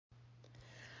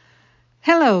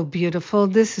Hello, beautiful.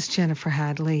 This is Jennifer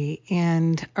Hadley,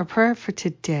 and our prayer for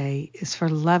today is for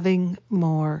loving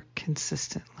more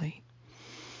consistently.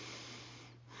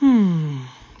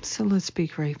 So let's be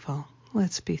grateful.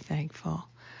 Let's be thankful.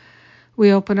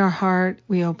 We open our heart,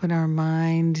 we open our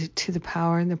mind to the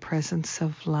power and the presence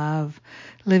of love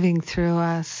living through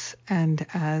us and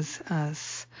as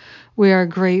us. We are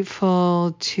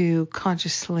grateful to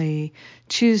consciously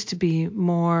choose to be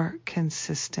more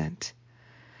consistent.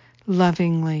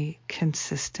 Lovingly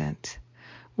consistent.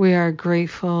 We are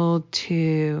grateful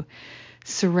to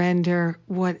surrender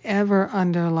whatever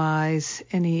underlies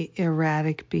any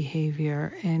erratic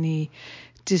behavior, any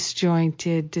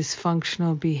disjointed,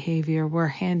 dysfunctional behavior. We're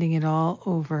handing it all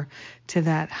over to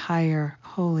that higher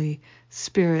Holy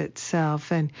Spirit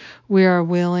self, and we are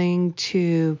willing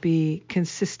to be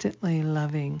consistently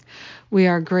loving. We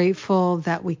are grateful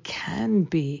that we can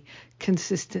be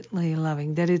consistently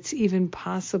loving, that it's even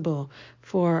possible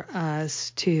for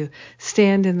us to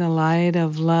stand in the light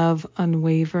of love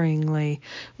unwaveringly.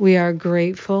 We are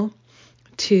grateful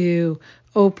to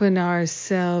open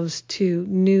ourselves to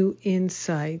new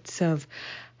insights of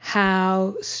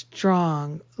how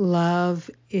strong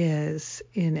love is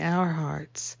in our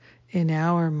hearts, in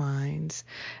our minds,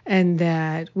 and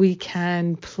that we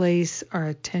can place our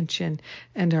attention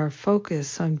and our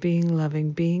focus on being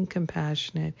loving, being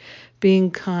compassionate,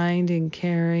 being kind and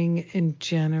caring and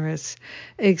generous,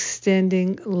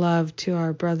 extending love to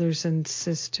our brothers and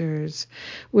sisters.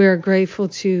 We are grateful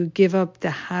to give up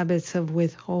the habits of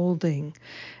withholding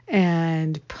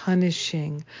and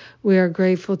punishing. We are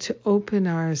grateful to open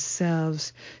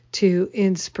ourselves to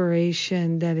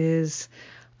inspiration that is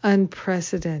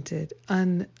unprecedented,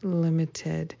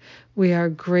 unlimited. We are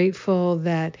grateful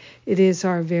that it is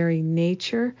our very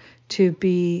nature to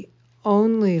be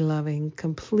only loving,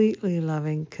 completely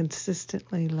loving,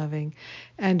 consistently loving,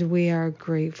 and we are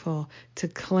grateful to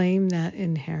claim that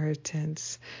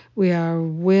inheritance. We are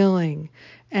willing,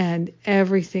 and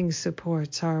everything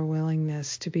supports our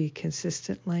willingness to be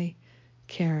consistently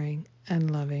caring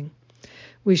and loving.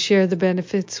 We share the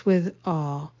benefits with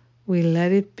all. We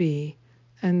let it be,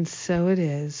 and so it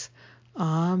is.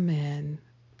 Amen.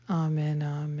 Amen.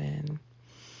 Amen.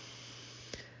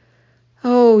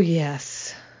 Oh,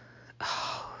 yes.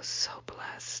 Oh, so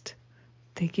blessed.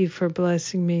 Thank you for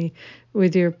blessing me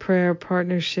with your prayer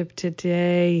partnership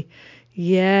today.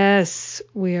 Yes,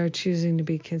 we are choosing to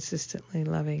be consistently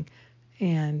loving,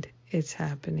 and it's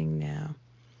happening now.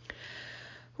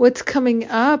 What's coming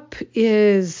up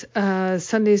is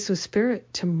Sundays with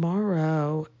Spirit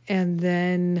tomorrow, and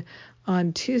then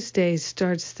on Tuesday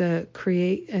starts the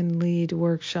Create and Lead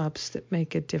workshops that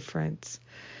make a difference.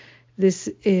 This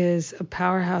is a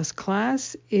powerhouse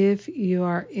class if you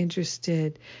are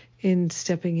interested in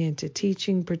stepping into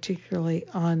teaching, particularly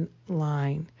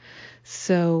online.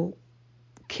 So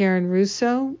Karen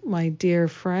Russo, my dear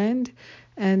friend,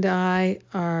 and I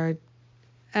are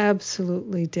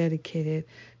absolutely dedicated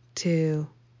to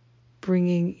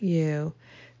bringing you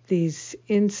these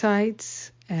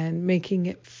insights and making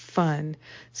it fun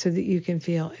so that you can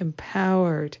feel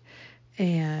empowered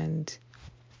and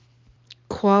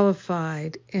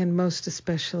qualified and most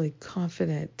especially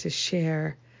confident to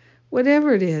share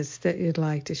whatever it is that you'd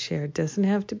like to share. It doesn't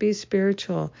have to be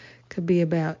spiritual. It could be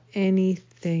about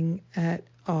anything at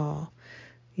all.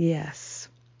 Yes.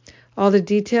 All the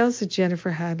details at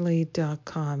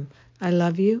jenniferhadley.com. I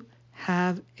love you.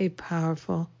 Have a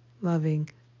powerful, loving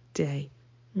day.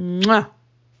 Mwah!